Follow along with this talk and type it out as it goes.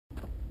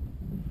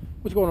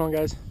What's going on,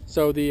 guys?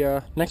 So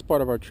the next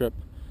part of our trip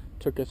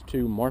took us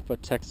to Marfa,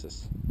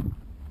 Texas.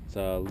 It's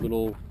a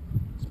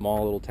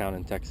small little town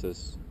in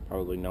Texas.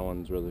 Probably no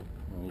one's really,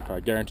 I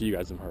guarantee you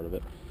guys have heard of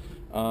it.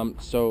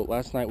 So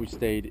last night we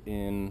stayed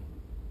in,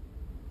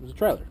 it was a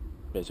trailer,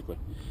 basically.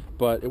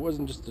 But it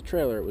wasn't just a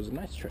trailer, it was a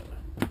nice trailer.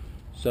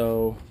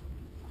 So,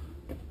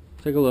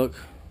 take a look.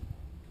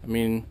 I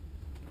mean,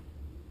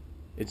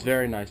 it's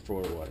very nice for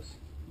what it was.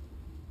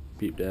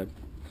 Peep, Dad.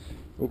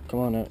 Oh, come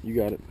on out. You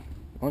got it.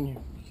 On you.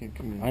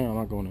 I know, I'm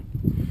not going in.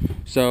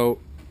 So,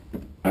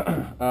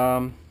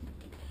 so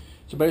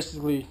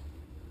basically,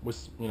 we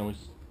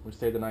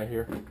stayed the night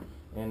here,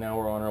 and now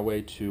we're on our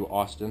way to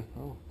Austin.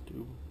 Oh,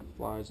 two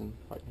flies and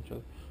fighting each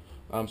other.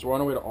 So we're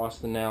on our way to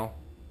Austin now,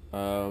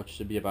 which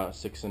should be about a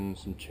 6 and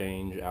some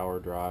change hour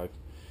drive.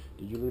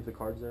 Did you leave the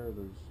cards there? Or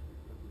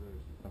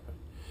okay.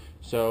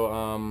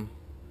 So,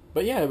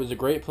 but yeah, it was a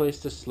great place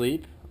to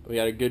sleep. We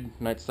had a good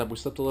night's sleep. We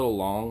slept a little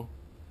long.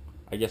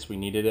 I guess we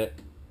needed it.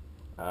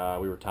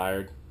 We were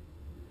tired.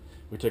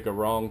 We took a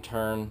wrong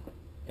turn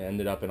and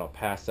ended up in El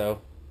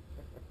Paso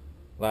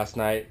last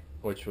night,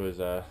 which was,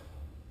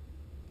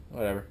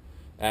 whatever.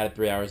 Added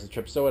 3 hours to the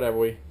trip, so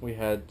whatever. We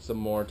had some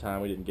more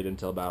time. We didn't get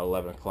until about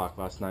 11 o'clock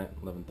last night,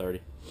 11:30.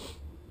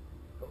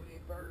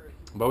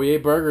 But we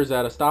ate burgers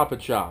at a Stop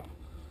and Shop.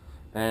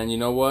 And you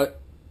know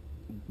what?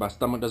 My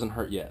stomach doesn't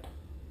hurt yet.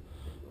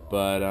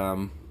 But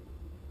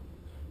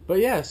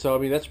yeah, so I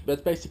mean, that's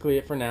basically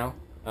it for now.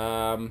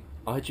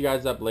 I'll hit you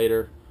guys up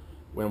later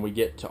when we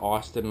get to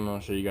Austin, and I'll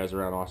show you guys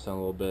around Austin a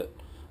little bit.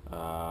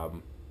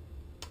 Alright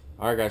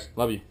guys,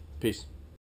 love you. Peace.